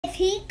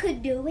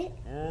could do it.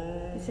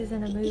 This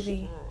isn't a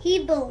movie.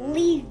 He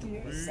believed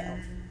in himself.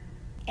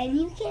 And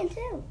you can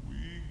too.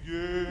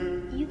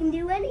 You can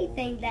do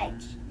anything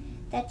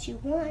that you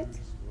want.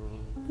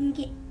 You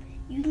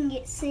can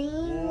get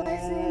singing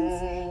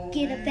lessons,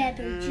 get a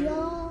better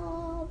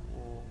job,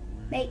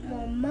 make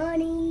more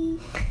money.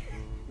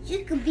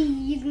 You could be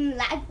even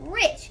like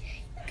rich.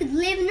 You could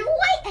live in the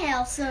White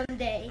House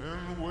someday.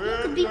 You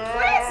could be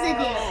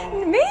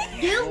president. Me?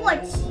 Do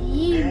what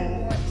you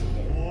want to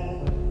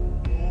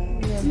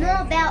do. It's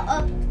not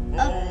about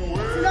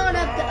it's not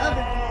up to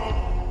other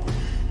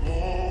people.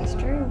 It's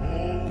true.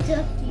 It's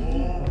up to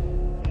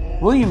you.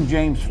 William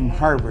James from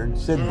Harvard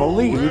said,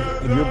 believe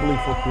and your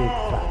belief will create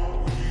the fact.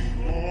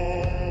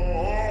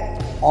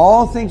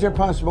 All things are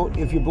possible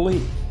if you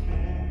believe.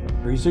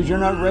 He says you're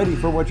not ready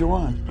for what you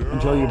want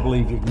until you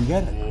believe you can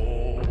get it.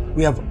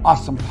 We have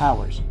awesome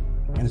powers,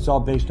 and it's all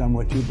based on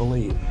what you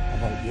believe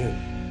about you.